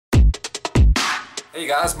Hey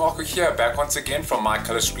guys, Marco here, back once again from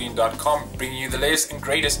mycolorscreen.com, bringing you the latest and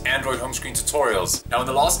greatest Android home screen tutorials. Now in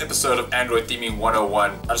the last episode of Android Theming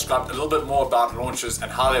 101, I described a little bit more about launchers and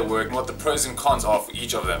how they work and what the pros and cons are for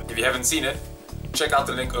each of them. If you haven't seen it, check out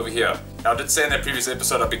the link over here. Now I did say in that previous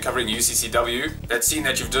episode I'll be covering UCCW. That's seen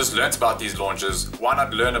that you've just learnt about these launchers, why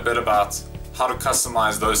not learn a bit about how to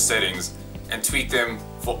customize those settings and tweak them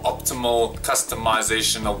for optimal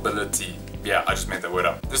customization ability. Yeah, I just made that word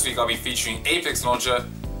up. This week I'll be featuring Apex Launcher,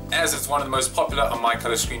 as it's one of the most popular on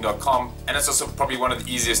mycolorscreen.com, and it's also probably one of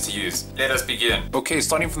the easiest to use. Let us begin. Okay,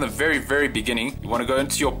 starting from the very beginning, you want to go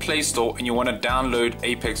into your Play Store and you want to download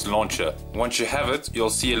Apex Launcher. Once you have it, you'll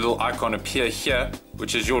see a little icon appear here,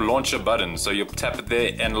 which is your launcher button. So you'll tap it there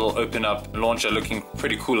and it'll open up Launcher looking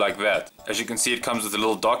pretty cool like that. As you can see, it comes with a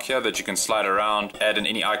little dock here that you can slide around, add in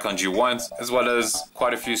any icons you want, as well as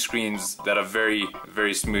quite a few screens that are very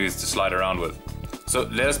smooth to slide around with. So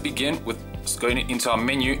let us begin with going into our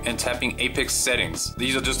menu and tapping Apex settings.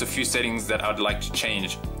 These are just a few settings that I'd like to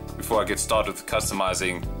change before I get started with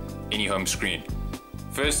customizing any home screen.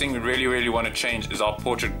 First thing we really want to change is our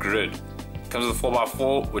portrait grid. It comes with a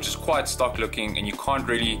 4x4, which is quite stock looking, and you can't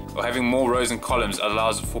really, or having more rows and columns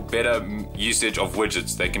allows for better usage of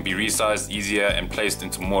widgets. They can be resized easier and placed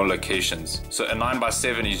into more locations. So a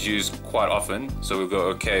 9x7 is used quite often, so we'll go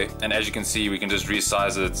okay. And as you can see, we can just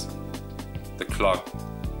resize it, the clock,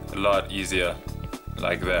 a lot easier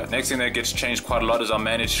like that. Next thing that gets changed quite a lot is our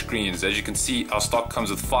managed screens. As you can see, our stock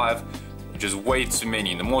comes with 5, which is way too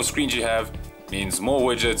many. The more screens you have means more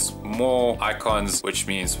widgets, more icons, which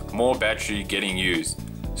means more battery getting used.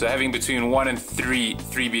 So having between 1 and 3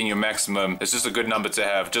 being your maximum, is just a good number to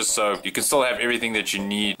have, just so you can still have everything that you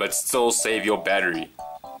need but still save your battery.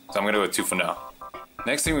 So I'm gonna go with 2 for now.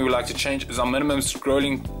 Next thing we would like to change is our minimum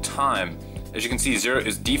scrolling time. As you can see, 0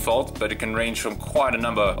 is default, but it can range from quite a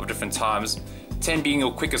number of different times, 10 being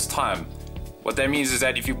your quickest time. What that means is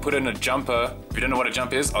that if you put in a jumper, if you don't know what a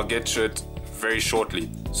jump is, I'll get to it very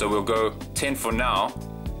shortly. So we'll go 10 for now,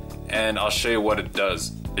 and I'll show you what it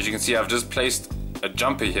does. As you can see, I've just placed a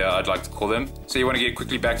jumper here, I'd like to call them. So you want to get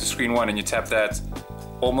quickly back to screen 1 and you tap that,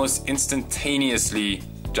 almost instantaneously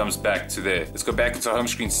jumps back to there. Let's go back into our home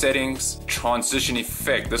screen settings. Transition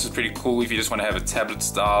effect. This is pretty cool if you just want to have a tablet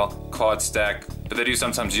style card stack, but they do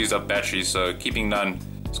sometimes use up batteries, so keeping none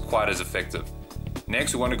is quite as effective.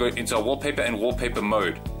 Next, we want to go into our wallpaper and wallpaper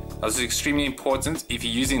mode. Now, this is extremely important. If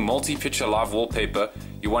you're using multi-picture live wallpaper,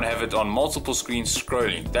 you want to have it on multiple screens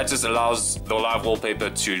scrolling. That just allows the live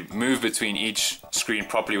wallpaper to move between each screen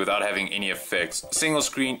properly without having any effects. Single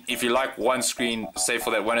screen, if you like one screen, say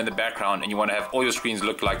for that one in the background, and you want to have all your screens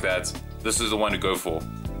look like that, this is the one to go for.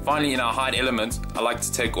 Finally, in our hide element, I like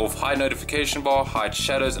to take off hide notification bar, hide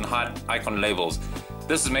shadows, and hide icon labels.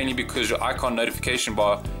 This is mainly because your icon notification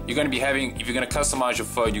bar, you're going to be having, if you're going to customize your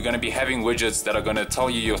phone, you're going to be having widgets that are going to tell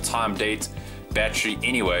you your time, date, battery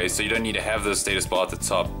anyway, so you don't need to have the status bar at the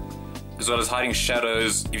top. As well as hiding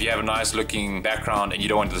shadows if you have a nice looking background and you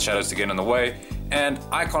don't want the shadows to get in the way. And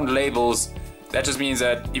icon labels, that just means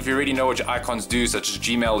that if you already know what your icons do, such as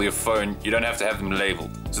Gmail or your phone, you don't have to have them labeled.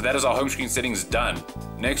 So that is our home screen settings done.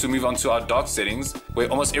 Next, we'll move on to our dock settings, where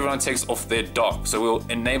almost everyone takes off their dock. So we'll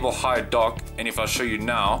enable hide dock, and if I show you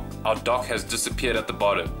now, our dock has disappeared at the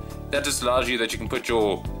bottom. That just allows you that you can put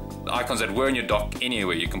your icons that were in your dock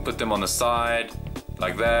anywhere. You can put them on the side,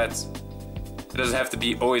 like that. It doesn't have to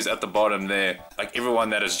be always at the bottom there. Like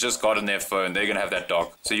everyone that has just gotten their phone, they're gonna have that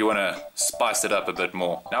dock. So you wanna spice it up a bit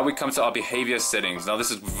more. Now we come to our behavior settings. Now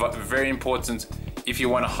this is very important if you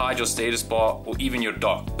wanna hide your status bar or even your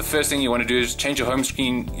dock. The first thing you wanna do is change your home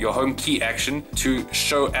screen, your home key action to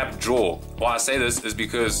show app drawer. Why I say this is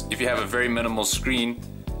because if you have a very minimal screen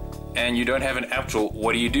and you don't have an app drawer,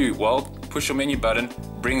 what do? Well, push your menu button,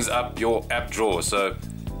 brings up your app drawer. So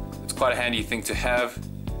it's quite a handy thing to have.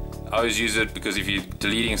 I always use it because if you're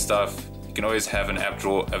deleting stuff, you can always have an app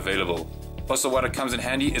drawer available. Also, what it comes in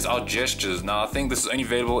handy is our gestures. Now, I think this is only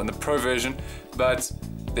available in the Pro version, but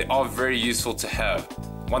they are very useful to have.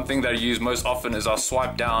 One thing that I use most often is our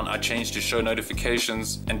swipe down. I change to show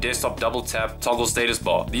notifications, and desktop double tap toggle status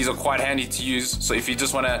bar. These are quite handy to use. So if you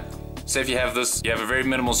just want to, say if you have this, you have a very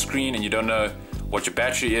minimal screen and you don't know what your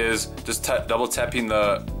battery is, just double tapping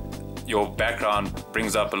your background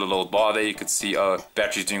brings up a little bar there. You could see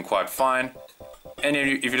battery's doing quite fine. And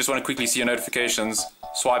if you just want to quickly see your notifications,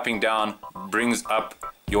 swiping down brings up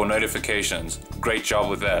your notifications. Great job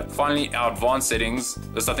with that. Finally, our advanced settings.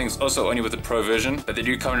 This I think is also only with the Pro version, but they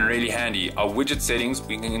do come in really handy. Our widget settings,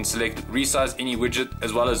 we can select resize any widget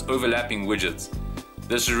as well as overlapping widgets.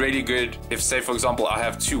 This is really good if, say for example, I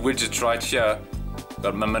have 2 widgets right here,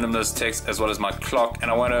 got my minimalist text as well as my clock,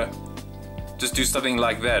 and I want to just do something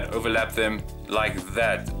like that, overlap them like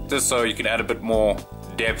that, just so you can add a bit more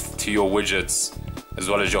depth to your widgets as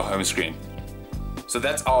well as your home screen. So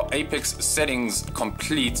that's our Apex settings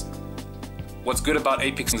complete. What's good about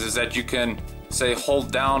Apex is that you can say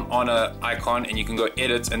hold down on an icon and you can go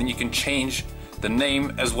edit, and then you can change the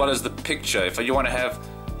name as well as the picture. If you want to have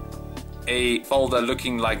a folder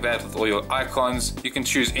looking like that with all your icons, you can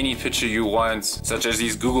choose any picture you want, such as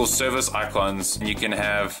these Google service icons, and you can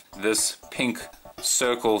have this pink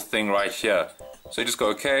circle thing right here. So you just go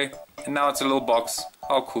okay, and now it's a little box.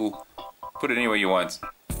 How cool. Put it anywhere you want.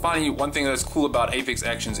 Finally, one thing that's cool about Apex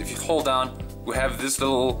Actions, if you hold down, we have this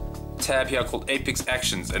little tab here called Apex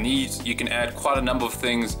Actions, and these you can add quite a number of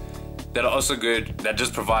things that are also good, that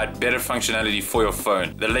just provide better functionality for your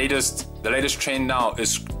phone. The latest trend now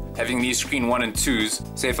is having these screen 1 and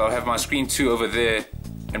 2s. Say if I have my screen 2 over there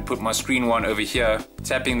and put my screen 1 over here,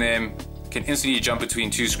 tapping them can instantly jump between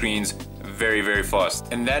two screens very, very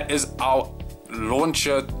fast. And that is our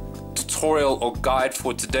launcher tutorial or guide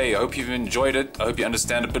for today. I hope you've enjoyed it. I hope you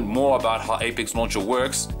understand a bit more about how Apex Launcher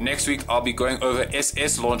works. Next week I'll be going over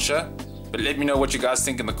SSLauncher, but let me know what you guys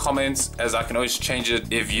think in the comments, as I can always change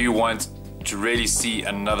it if you want to really see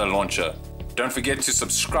another launcher. Don't forget to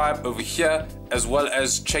subscribe over here, as well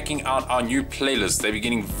as checking out our new playlists. They're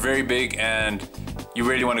getting very big and you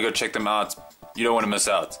really want to go check them out. You don't want to miss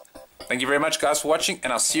out. Thank you very much guys for watching,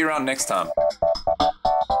 and I'll see you around next time.